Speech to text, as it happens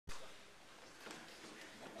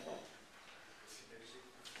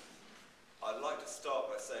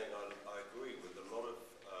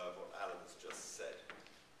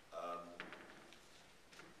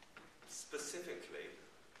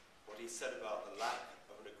about the lack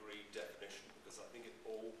of an agreed definition, because I think it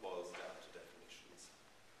all boils down to definitions.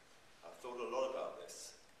 I've thought a lot about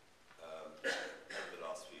this over the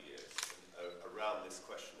last few years, around this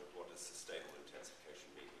question of what does sustainable intensification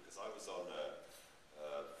mean, because I was on a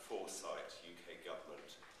Foresight UK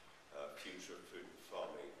government Future of Food and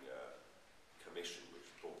Farming Commission, which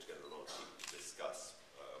brought together a lot of people to discuss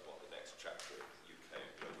what the next chapter of UK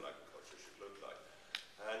global agriculture should look like.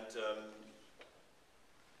 And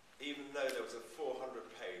even though there was a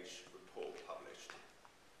 400-page report published,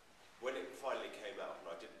 when it finally came out,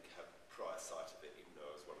 and I didn't have prior sight of it, even though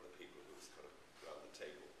I was one of the people who was kind of around the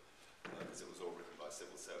table, because it was all written by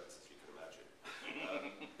civil servants, as you can imagine,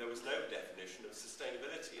 there was no definition of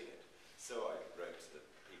sustainability in it. So I wrote to the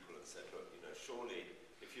people and said, look, you know, surely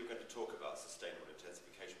if you're going to talk about sustainable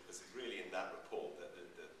intensification, because it's really in that report that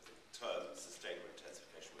the term sustainable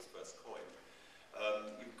intensification was first coined,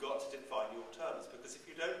 you've got to define your terms, because if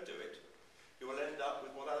you don't do it, you will end up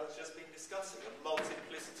with what I've just been discussing, a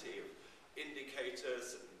multiplicity of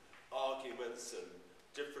indicators and arguments and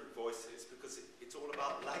different voices, because it's all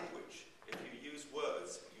about language. If you use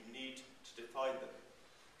words, you need to define them.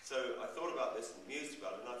 So I thought about this and mused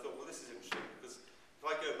about it, and I thought, well, this is interesting, because if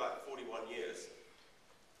I go back 41 years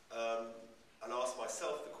and ask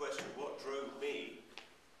myself the question, what drove me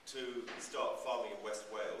to start farming in West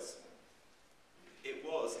Wales? It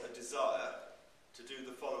was a desire to do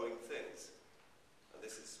the following things. And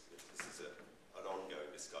this is an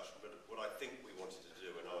ongoing discussion, but what I think we wanted to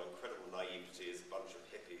do, and our incredible naivety as a bunch of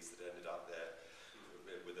hippies that ended up there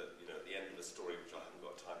with a, you know, at the end of a story which I haven't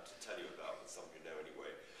got time to tell you about, but some of you know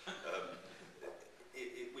anyway.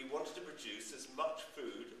 We wanted to produce as much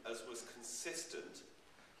food as was consistent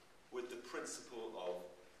with the principle of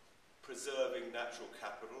preserving natural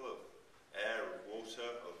capital of air, of water,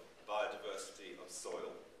 of biodiversity, of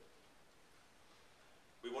soil.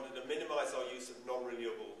 We wanted to minimize our use of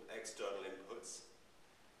non-renewable external inputs,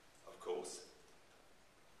 of course,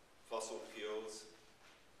 fossil fuels,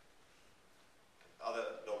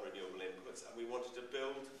 other non-renewable inputs, and we wanted to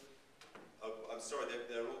build, I'm sorry,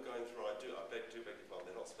 they're all going through, I do beg your pardon,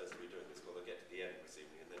 they're not supposed to be doing this, well, they'll get to the end,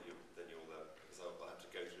 presumably, and then you'll because I'll have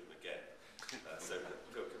to go through them again. So,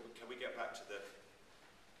 Phil, can we get back to the,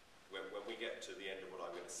 when we get to the end of what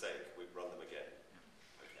I'm going to say, can we run them again?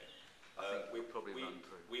 Okay. I think we'll probably run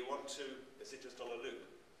through. We want to, is it just on a loop?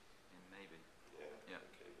 Yeah, maybe. Yeah.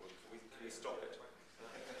 Okay, well, can we stop it?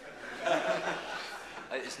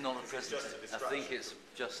 It's not a presentation. I think it's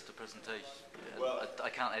just a presentation. Yeah, well, I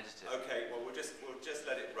can't edit it. Okay, well we'll just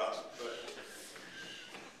let it run. But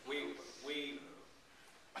we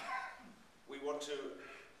want to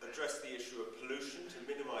address the issue of pollution, to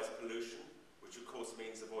minimise pollution, which of course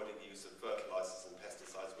means avoiding the use of fertilisers and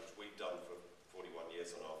pesticides, which we've done for 41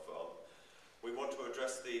 years on our farm. We want to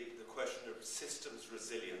address the question of systems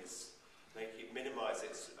resilience, minimise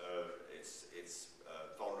its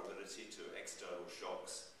vulnerability to external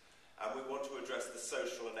shocks. And we want to address the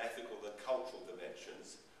social and ethical and cultural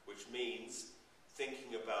dimensions, which means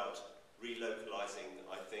thinking about relocalising,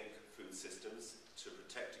 I think, food systems to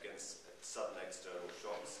protect against sudden external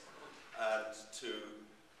shocks, and to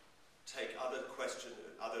take other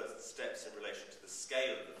steps in relation to the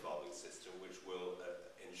scale of the farming system, which will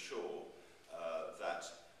ensure that,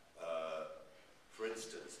 for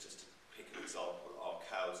instance, just to pick an example, our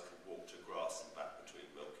cows can walk to grass and back between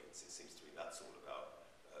milkings. It seems to me that's all about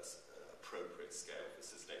appropriate scale for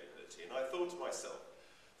sustainability. And I thought to myself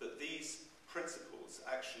that these principles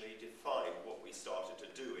actually define what we started to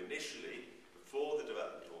do initially before the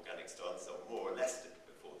development of organic standards, or more or less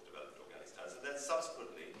before the development of organic standards, and then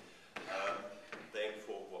subsequently they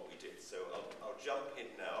informed what we did. So I'll jump in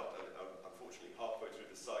now, unfortunately halfway through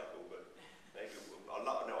the cycle, but maybe I'll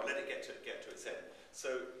let it get to its end.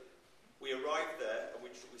 So we arrived there, and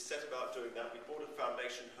we set about doing that. We bought a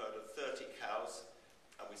foundation herd of 30 cows,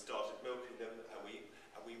 and we started milking them, and we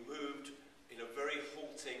moved in a very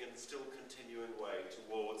halting and still continuing way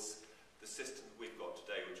towards the system we've got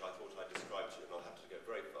today, which I thought I'd describe to you, and I'll have to go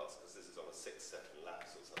very fast because this is on a 6-second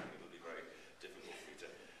lapse or something. It'll be very difficult for me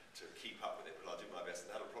to keep up with it, but I'll do my best,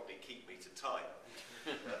 and that'll probably keep me to time.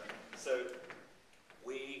 So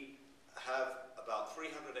we have about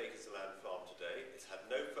 300 acres of land farmed today. It's had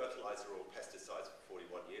no fertiliser or pesticides for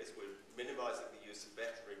 41 years. We're minimising the use of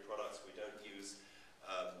veterinary products. We don't use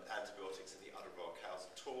antibiotics in the udder of our cows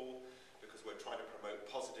at all, because we're trying to promote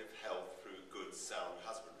positive health through good, sound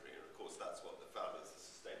husbandry. And of course, that's what the founders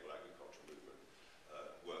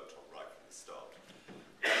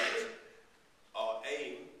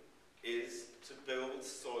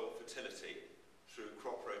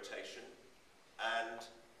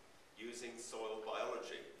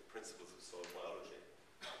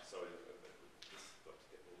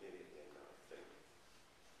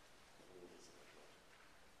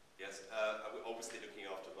Yes, we're obviously looking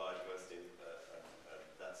after biodiversity, and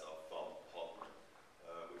that's our farm pond,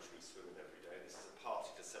 which we swim in every day. This is a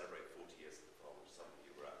party to celebrate 40 years of the farm, which some of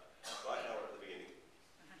you were at. Right now we're at the beginning.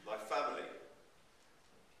 My family,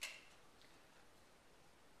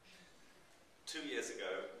 2 years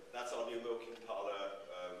ago, that's our new milking parlour.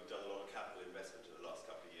 We've done a lot of capital investment in the last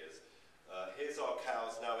couple of years. Here's our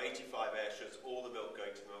cows, now 85 ayrshires, all the milk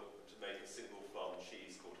going to make a single farm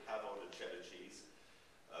cheese called Havod and cheddar cheese.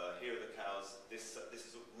 Here are the cows. This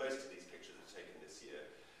is most of these pictures are taken this year.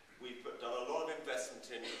 We've done a lot of investment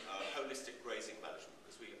in holistic grazing management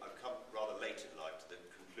because I've come rather late in life to the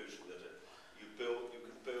conclusion that you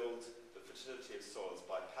can build the fertility of soils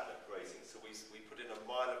by paddock grazing. So we put in a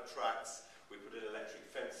mile of tracks, we put in electric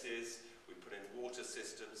fences, we put in water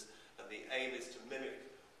systems, and the aim is to mimic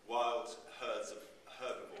wild herds of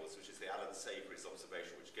herbivores, which is the Alan Savory's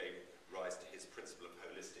observation, which gave rise to his principle of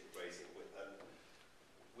holistic grazing.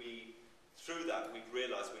 Through that, we've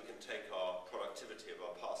realised we can take our productivity of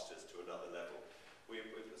our pastures to another level.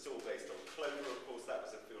 It's all based on clover, of course. That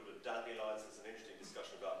was a field of dandelions. There's an interesting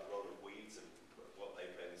discussion about the role of weeds and what they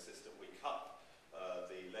play in the system. We cut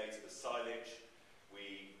the lays for silage.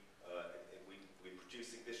 We're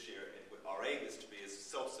producing this year. Our aim is to be as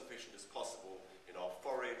self-sufficient as possible in our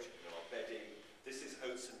forage, in our bedding. This is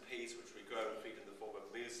oats and peas, which we grow and feed in the form of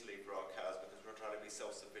muesli for our cows because we're trying to be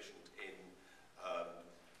self-sufficient in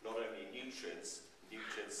not only nutrient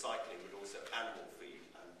cycling, but also animal feed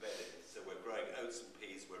and bedding. So we're growing oats and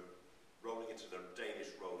peas, we're rolling into the Danish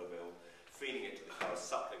roller mill, feeding it to the cows,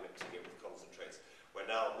 supplementing it with concentrates. We're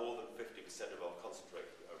now more than 50% of our concentrate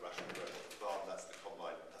ration grown on the farm. That's the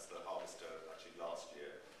combine, that's the harvester actually last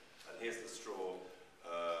year. And here's the straw.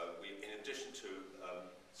 In addition to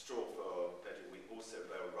straw for bedding, we also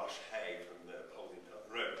bale rush hay from the Holden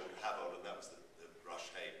road called Havod, and that was the rush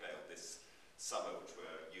hay bale this summer, which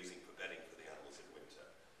we're using for bedding for the animals in winter.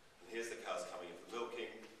 And here's the cows coming in for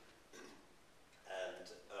milking. And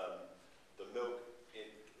the milk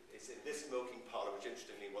is in this milking parlour, which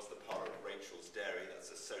interestingly was the parlour of Rachel's Dairy.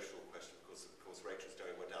 That's a social question because, of course, Rachel's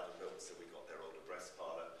Dairy went out of milk, so we got their older breast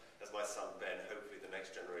parlour. There's my son Ben, hopefully the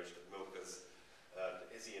next generation of milkers.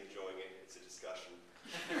 Is he enjoying it? It's a discussion.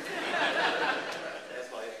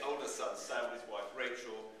 There's my older son Sam, his wife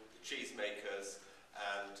Rachel, the cheese makers.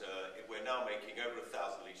 And we're now making over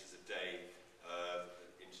 1,000 litres a day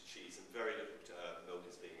into cheese, and very little milk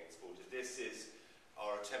is being exported. This is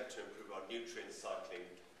our attempt to improve our nutrient cycling,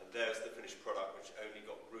 and there's the finished product, which only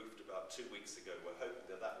got roofed about 2 weeks ago. We're hoping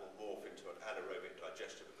that that will morph into an anaerobic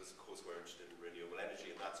digester because, of course, we're interested in renewable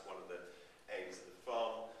energy, and that's one of the aims of the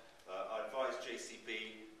farm. I advise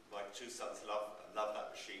JCB. My two sons love that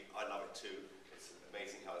machine. I love it too. It's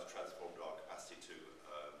amazing how it's transformed our capacity to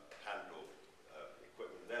handle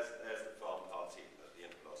equipment. There's the farm party at the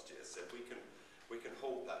end of last year. So we can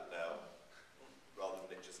halt that now rather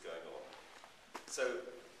than it just going on. So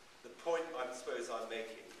the point I suppose I'm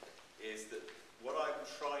making is that what I'm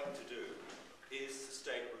trying to do is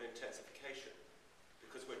sustainable intensification,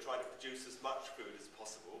 because we're trying to produce as much food as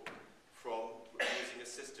possible from using a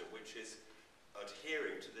system which is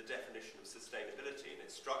adhering to the definition of sustainability. And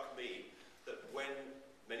it struck me that when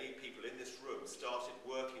many people in this room started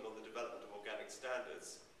working on the development of organic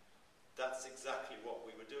standards, that's exactly what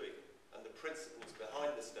we were doing. And the principles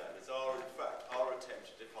behind the standards are, in fact, our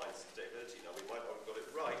attempt to define sustainability. Now, we might not have got it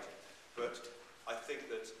right, but I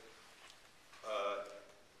think that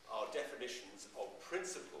our definitions of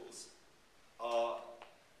principles are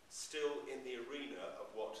still in the arena of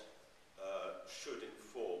what should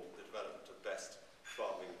inform the development of best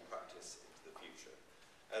farming practice into the future.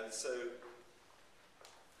 And so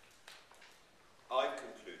I've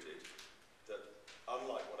concluded that,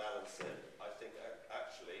 unlike what Alan said, I think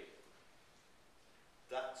actually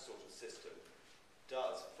that sort of system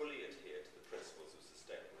does fully adhere to the principles of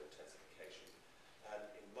sustainable intensification. And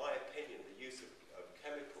in my opinion, the use of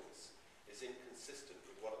chemicals is inconsistent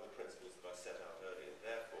with one of the principles that I set out earlier, and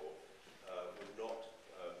therefore would not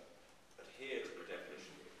adhere to the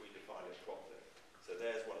definition if we define it properly. So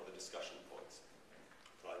there's one of the discussion points.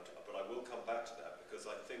 But I will come back to that, because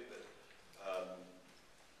I think that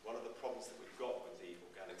one of the problems that we've got with the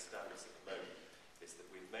organic standards at the moment is that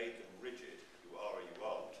we've made them rigid, you are or you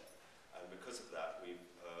aren't, and because of that we've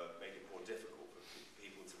made it more difficult for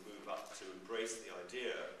people to move up to embrace the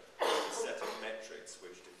idea of a set of metrics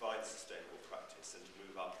which define sustainable practice and to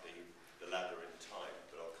move up the ladder in time,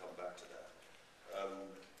 but I'll come back to that.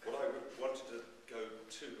 What I wanted to go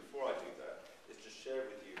to before I do that is to share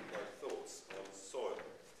with you my thoughts on soil,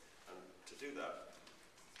 and to do that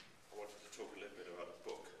I wanted to talk a little bit about a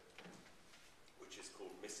book which is called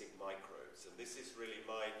called Missing Microbes, and this is really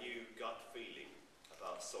my new gut feeling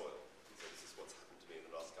about soil. So this is what's happened to me in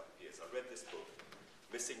the last couple of years. I read this book,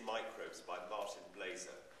 Missing Microbes by Martin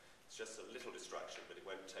Blazer. It's just a little distraction, but it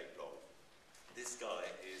won't take long. This guy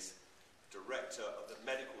is director of the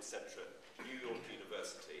medical centre at New York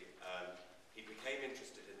University, and he became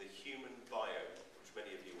interested in the human biome, which many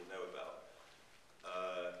of you will know about.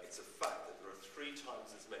 It's a fact that there are 3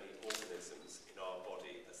 times as many organisms in our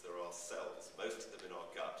body as there are cells, most of them in our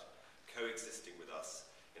gut, coexisting with us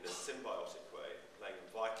in a symbiotic way, playing a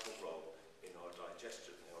vital role in our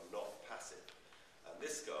digestion. They are not passive. And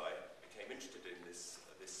this guy became interested in this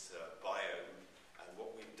biome and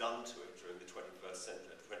what we've done to it during the 20th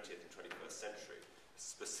and 21st century,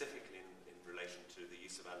 specifically in relation to the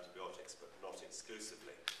use of antibiotics, but not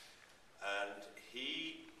exclusively. And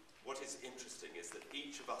what is interesting is that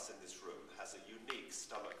each of us in this room has a unique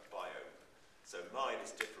stomach biome. So mine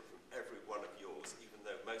is different from every one of yours, even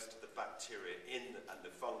though most of the bacteria and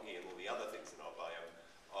the fungi and all the other things in our biome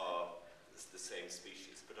are the same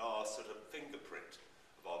species. But our sort of fingerprint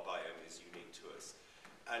of our biome is unique to us.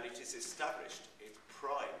 And it is established, it's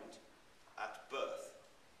primed at birth.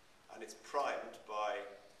 And it's primed by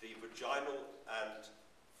the vaginal and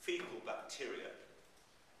fecal bacteria,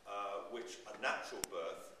 which a natural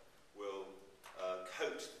birth will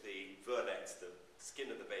coat the vernix, the skin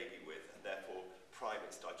of the baby with, and therefore prime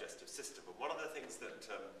its digestive system. But one of the things that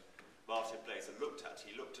Martin Blazer looked at,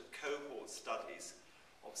 he looked at cohort studies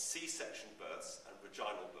of C-section births and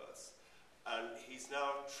vaginal births. And he's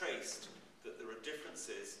now traced that there are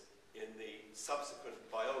differences in the subsequent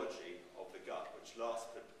biology of the gut, which last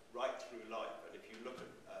right through life. And if you look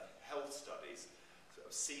at health studies, so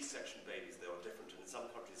of C-section babies, they are different. And in some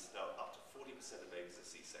countries, it's now up to 40% of babies are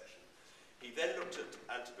C-section. He then looked at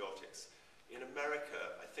antibiotics. In America,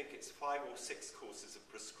 I think it's 5 or 6 courses of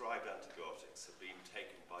prescribed antibiotics have been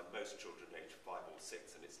taken by most children aged 5 or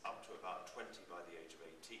 6, and it's up to about 20 by the age of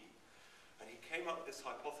 18. And he came up with this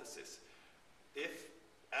hypothesis. If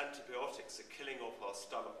antibiotics are killing off our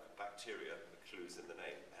stomach bacteria, the clue's in the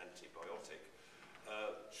name, antibiotic,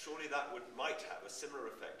 surely that might have a similar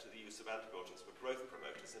effect to the use of antibiotics for growth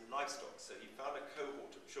promoters in livestock. So he found a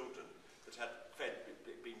cohort of children that had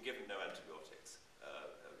been given no antibiotics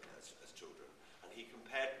as children, and he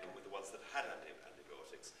compared them with the ones that had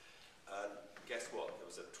antibiotics. And guess what? There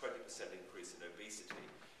was a 20% increase in obesity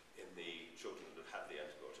in the children that had the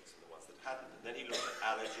antibiotics and the ones that hadn't. And then he looked at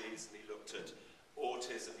allergies, and he looked at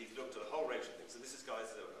autism, he looked at a whole range of things. And this is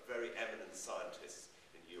guys that are very eminent scientists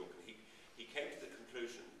in New York, and he came to the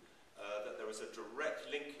conclusion that there was a direct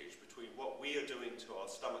linkage between what we are doing to our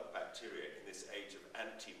stomach bacteria in this age of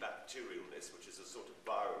antibacterialness, which is a sort of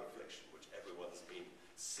viral affliction which everyone's been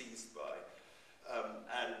seized by,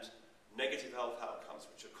 and negative health outcomes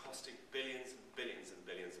which are costing billions and billions and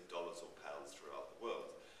billions of dollars or pounds throughout the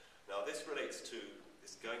world. Now this relates to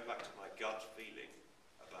this, going back to my gut feeling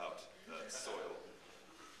about soil.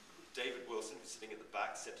 David Wilson, who's sitting at the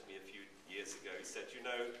back, said to me a few years ago, he said, you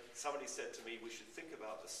know, somebody said to me, we should think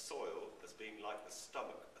about the soil as being like the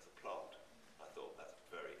stomach of a plant. I thought that's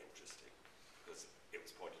very interesting, because it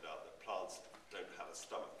was pointed out that plants don't have a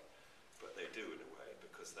stomach, but they do in a way,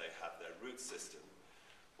 because they have their root system,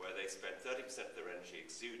 where they spend 30% of their energy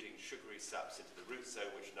exuding sugary saps into the root zone,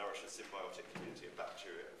 which nourish a symbiotic community of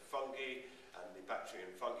bacteria and fungi, and the bacteria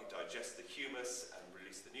and fungi digest the humus and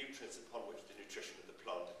release the nutrients upon which the nutrition of the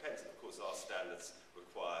plant depends. And of course our standards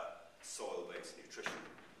require soil-based nutrition.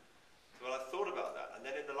 So I thought about that, and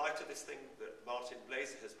then in the light of this thing that Martin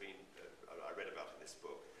Blazer has been, I read about in this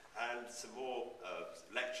book, and some more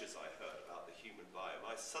lectures I heard about the human biome,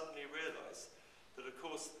 I suddenly realised that of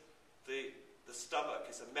course the stomach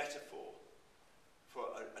is a metaphor for,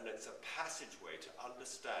 and it's a passageway to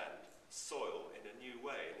understand soil in a new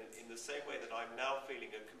way, and in the same way that I'm now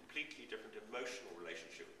feeling a completely different emotional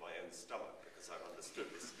relationship with my own stomach, because I've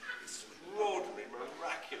understood this extraordinary,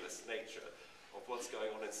 miraculous nature of what's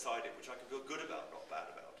going on inside it, which I can feel good about, not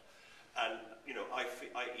bad about. And, you know, I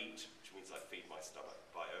eat, which means I feed my stomach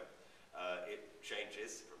biome. It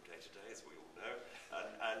changes from day to day, as we all know,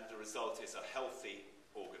 and the result is a healthy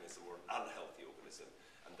organism or an unhealthy organism,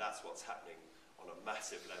 and that's what's happening on a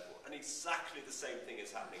massive level. And exactly the same thing is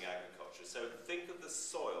happening in agriculture. So think of the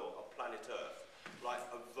soil of planet Earth like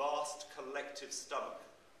a vast collective stomach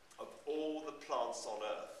of all the plants on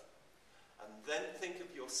Earth. And then think of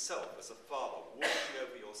yourself as a farmer walking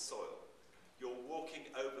over your soil. You're walking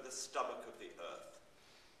over the stomach of the Earth.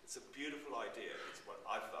 It's a beautiful idea. It's what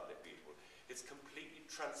I found it beautiful. It's completely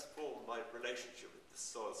transformed my relationship with the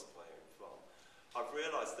soils of my own farm. I've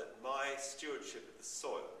realised that my stewardship of the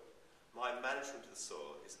soil my management of the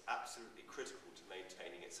soil is absolutely critical to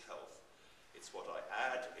maintaining its health. It's what I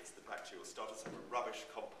add, it's the bacterial starters. I'm a rubbish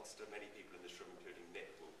composter. Many people in this room, including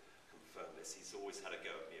Nick, will confirm this. He's always had a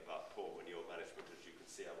go at me about poor manure management. As you can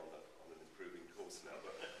see, I'm on an improving course now.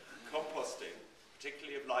 But composting,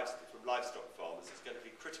 particularly from livestock farmers, is going to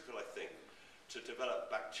be critical, I think, to develop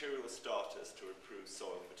bacterial starters to improve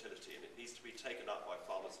soil fertility, and it needs to be taken up by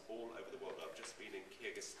farmers all over the world. I've just been in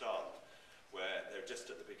Kyrgyzstan, where they're just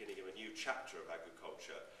at the beginning of a new chapter of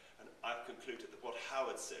agriculture, and I've concluded that what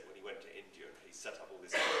Howard said when he went to India and he set up all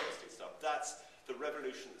this composting stuff, that's the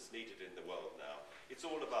revolution that's needed in the world now. It's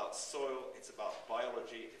all about soil, it's about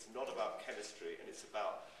biology, it's not about chemistry, and it's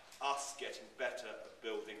about us getting better at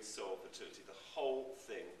building soil fertility. The whole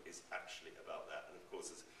thing is actually about that, and of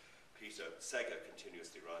course, as Peter Seger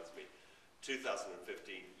continuously reminds me, 2015,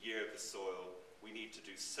 Year of the Soil. We need to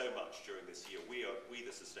do so much during this year. We, the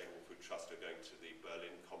Sustainable Food Trust, are going to the Berlin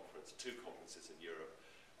conference, 2 conferences in Europe,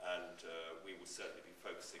 and we will certainly be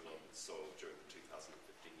focusing on soil during the 2015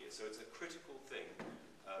 year. So it's a critical thing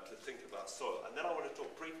to think about soil. And then I want to talk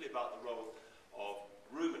briefly about the role of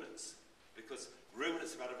ruminants, because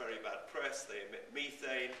ruminants have had a very bad press. They emit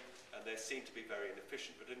methane, and they seem to be very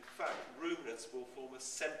inefficient, but in fact, ruminants will form a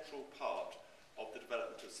central part of the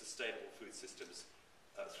development of sustainable food systems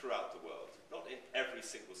throughout the world. Not in every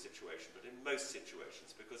single situation, but in most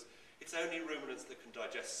situations, because it's only ruminants that can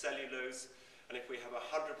digest cellulose, and if we have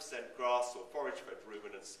 100% grass or forage-fed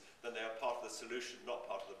ruminants, then they are part of the solution, not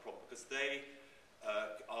part of the problem, because they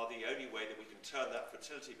are the only way that we can turn that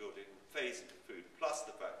fertility building phase into food, plus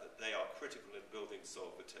the fact that they are critical in building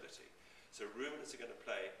soil fertility. So ruminants are going to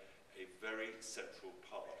play a very central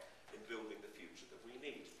part in building the future that we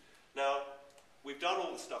need. Now, we've done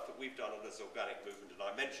all the stuff that we've done as organic movement, and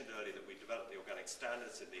I mentioned earlier that we developed the organic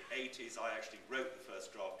standards in the 80s. I actually wrote the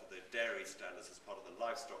first draft of the dairy standards as part of the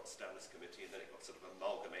Livestock Standards Committee, and then it got sort of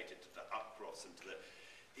amalgamated to the UPROS and to the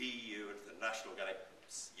EU and to the National Organic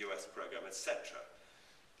US Programme, etc.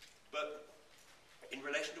 But in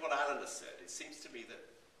relation to what Alan has said, it seems to me that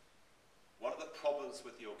one of the problems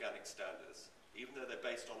with the organic standards, even though they're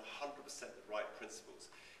based on 100% the right principles,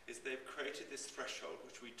 is they've created this threshold,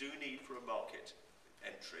 which we do need for a market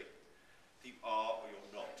entry. You are or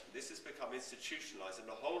you're not. And this has become institutionalized, and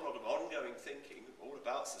a whole lot of ongoing thinking, all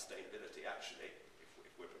about sustainability, actually,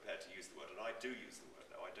 if we're prepared to use the word, and I do use the word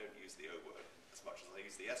now, I don't use the O word as much as I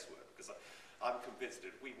use the S word, because I'm convinced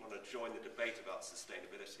that if we want to join the debate about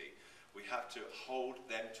sustainability, we have to hold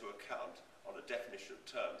them to account on a definition of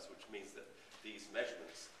terms, which means that these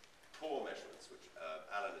measurements, poor measurements, which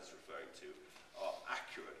Alan is referring to, are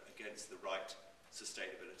accurate against the right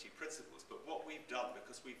sustainability principles. But what we've done,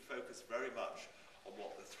 because we've focused very much on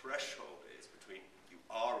what the threshold is between you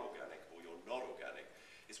are organic or you're not organic,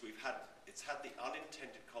 is it's had the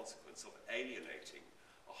unintended consequence of alienating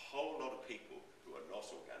a whole lot of people who are not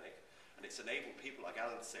organic, and it's enabled people like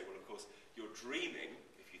Alan to say, well, of course, you're dreaming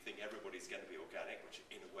if you think everybody's going to be organic, which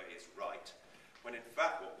in a way is right, when in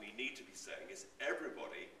fact what we need to be saying is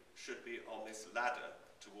everybody should be on this ladder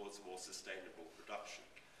towards more sustainable production.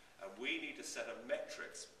 And we need a set of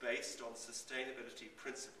metrics based on sustainability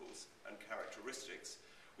principles and characteristics,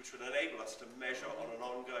 which would enable us to measure on an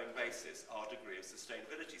ongoing basis our degree of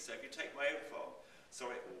sustainability. So if you take my own farm,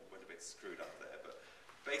 sorry, it all went a bit screwed up there, but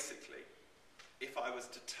basically, if I was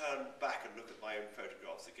to turn back and look at my own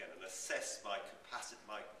photographs again and assess my capacity,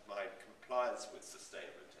 my compliance with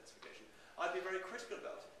sustainable intensification, I'd be very critical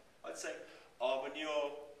about it. I'd say our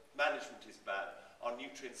manure management is bad, our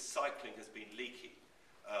nutrient cycling has been leaky,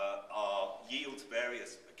 our yields vary,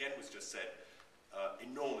 as again was just said,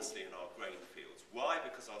 enormously in our grain fields. Why?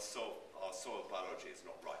 Because our soil biology is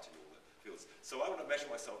not right in all the fields. So I want to measure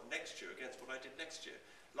myself next year against what I did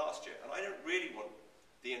last year. And I don't really want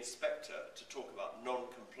the inspector to talk about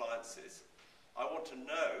non-compliances. I want to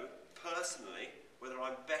know, personally, whether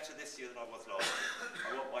I'm better this year than I was last year.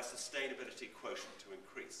 I want my sustainability quotient to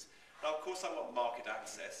increase. Now, of course, I want market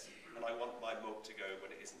access, and I want my milk to go,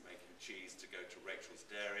 when it isn't making cheese, to go to Rachel's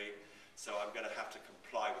Dairy. So I'm going to have to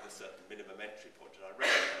comply with a certain minimum entry point, and I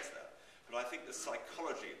recognise that. But I think the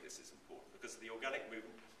psychology of this is important, because the organic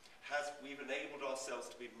movement we've enabled ourselves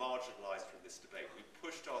to be marginalised from this debate. We've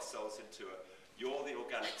pushed ourselves into you're the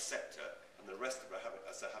organic sector, and the rest of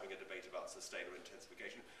us are having a debate about sustainable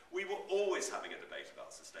intensification. We were always having a debate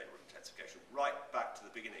about sustainable intensification, right back to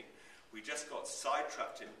the beginning. We just got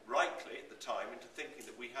sidetracked, rightly at the time, into thinking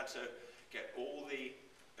that we had to get all the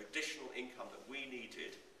additional income that we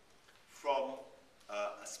needed from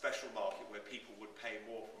a special market where people would pay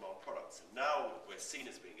more from our products. And now we're seen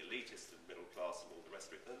as being elitist and middle class and all the rest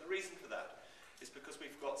of it. And the reason for that is because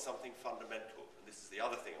we've got something fundamental, and this is the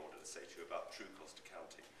other thing I wanted to say to you about true cost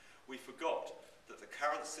accounting. We forgot that the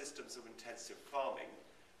current systems of intensive farming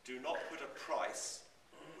do not put a price,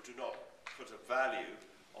 or do not put a value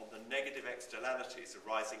on the negative externalities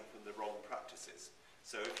arising from the wrong practices.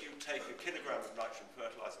 So if you take a kilogram of nitrogen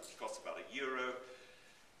fertilizer, which costs about €1,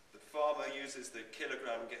 the farmer uses the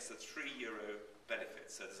kilogram and gets a €3 benefit.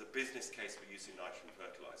 So there's a business case for using nitrogen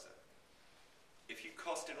fertilizer. If you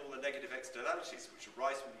cost in all the negative externalities which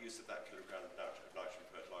arise from the use of that kilogram of nitrogen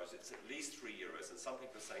fertilizer, it's at least €3, and some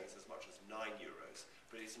people are saying it's as much as €9,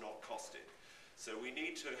 but it's not costed. So we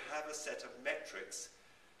need to have a set of metrics,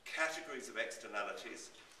 categories of externalities,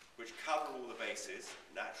 which cover all the bases: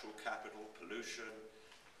 natural capital, pollution,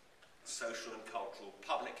 social and cultural,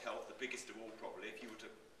 public health, the biggest of all probably. If you were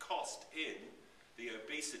to cost in the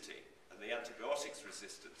obesity and the antibiotics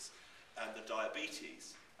resistance and the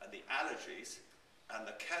diabetes and the allergies and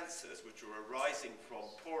the cancers which are arising from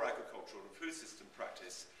poor agricultural and food system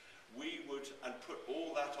practice, we would, and put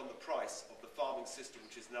all that on the price of the farming system,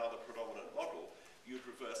 which is now the predominant model, you'd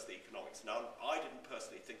reverse the economics. Now, I didn't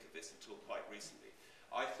personally think of this until quite recently.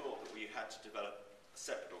 I thought that we had to develop a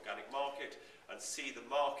separate organic market and see the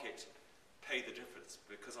market pay the difference,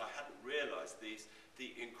 because I hadn't realised the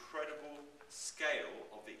incredible scale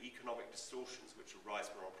of the economic distortions which arise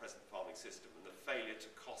from our present farming system, and the failure to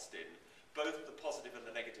cost in both the positive and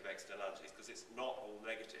the negative externalities, because it's not all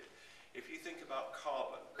negative. If you think about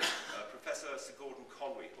carbon, Professor Sir Gordon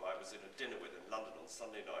Conway, who I was in a dinner with in London on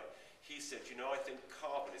Sunday night, he said, you know, I think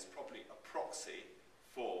carbon is probably a proxy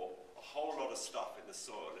for a whole lot of stuff in the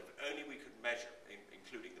soil. If only we could measure,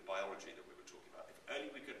 including the biology that we were talking about, if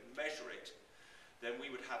only we could measure it, then we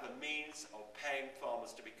would have a means of paying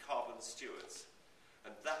farmers to be carbon stewards.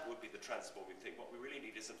 And that would be the transforming thing. What we really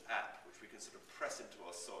need is an app which we can sort of press into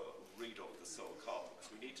our soil and read off the soil carbon, because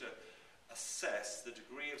we need to assess the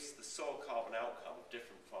degree of the soil carbon outcome of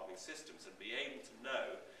different farming systems and be able to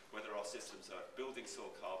know whether our systems are building soil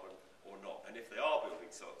carbon or not. And if they are building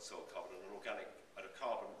soil carbon and a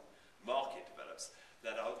carbon market develops,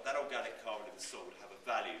 then that organic carbon in the soil would have a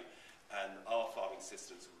value, and our farming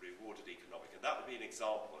systems would be rewarded economically. And that would be an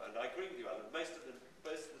example. And I agree with you, Alan, most of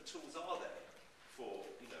the tools are there for,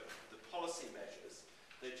 you know, the policy measures.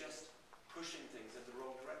 They're just pushing things in the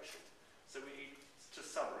wrong direction. So we need to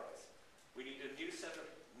summarise. We need a new set of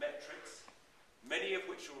metrics, many of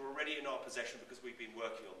which are already in our possession because we've been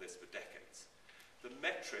working on this for decades. The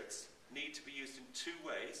metrics need to be used in two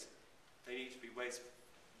ways. They need to be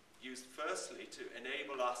used firstly to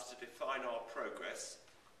enable us to define our progress.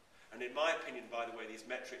 And in my opinion, by the way, these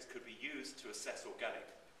metrics could be used to assess organic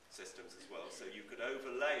systems as well. So you could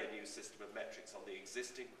overlay a new system of metrics on the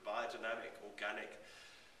existing biodynamic, organic,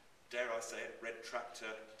 dare I say it, red tractor,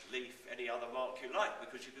 leaf, any other mark you like,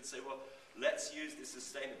 because you could say, well, let's use the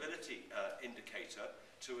sustainability indicator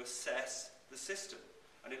to assess the system,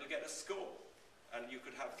 and it'll get a score. And you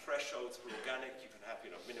could have thresholds for organic. You can have,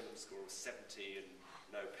 you know, minimum score of 70 and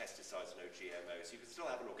no pesticides, no GMOs. You can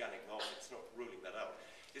still have an organic market. It's not ruling that out.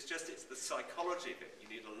 It's just, it's the psychology of it.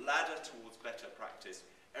 You need a ladder towards better practice.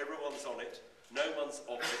 Everyone's on it. No one's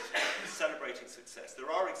off it. Celebrating success.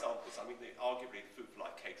 There are examples. I mean, arguably, the food for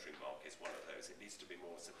life catering market is one of those. It needs to be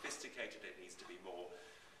more sophisticated. It needs to be more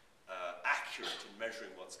accurate in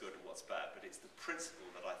measuring what's good and what's bad. But it's the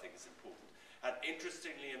principle that I think is important. And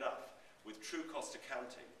interestingly enough, with true cost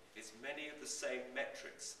accounting, it's many of the same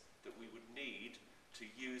metrics that we would need to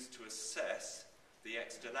use to assess the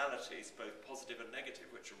externalities, both positive and negative,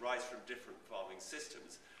 which arise from different farming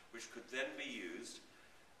systems, which could then be used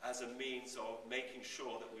as a means of making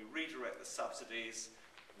sure that we redirect the subsidies,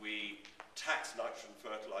 we tax nitrogen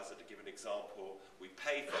fertilizer, to give an example, we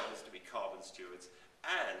pay farmers to be carbon stewards,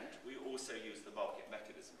 and we also use the market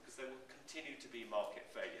mechanism, because there will continue to be market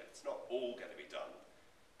failure. It's not all going to be done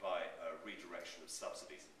by a redirection of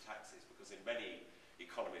subsidies and taxes, because in many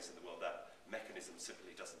economies in the world that mechanism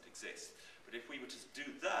simply doesn't exist. But if we were to do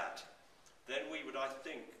that, then we would, I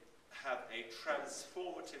think, have a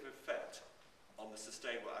transformative effect on the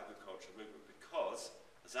sustainable agriculture movement, because,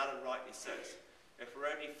 as Alan rightly says, if we're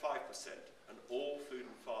only 5% and all food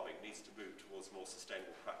and farming needs to move towards more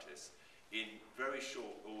sustainable practice in very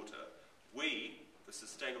short order, we, the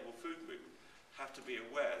sustainable food movement, have to be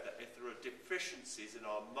aware that if there are deficiencies in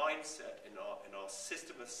our mindset, in our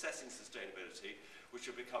system assessing sustainability, which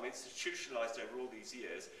have become institutionalized over all these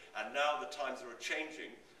years, and now the times are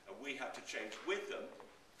changing and we have to change with them,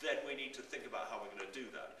 then we need to think about how we're going to do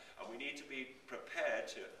that. And we need to be prepared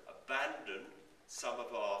to abandon some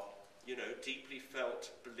of our, you know, deeply felt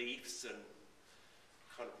beliefs and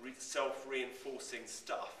kind of self-reinforcing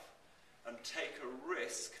stuff, and take a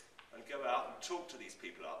risk and go out and talk to these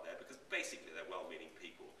people out there, because basically they're well-meaning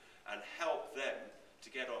people, and help them to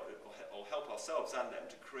get on, or help ourselves and them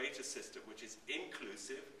to create a system which is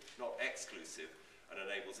inclusive, not exclusive, and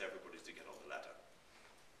enables everybody to get on the ladder.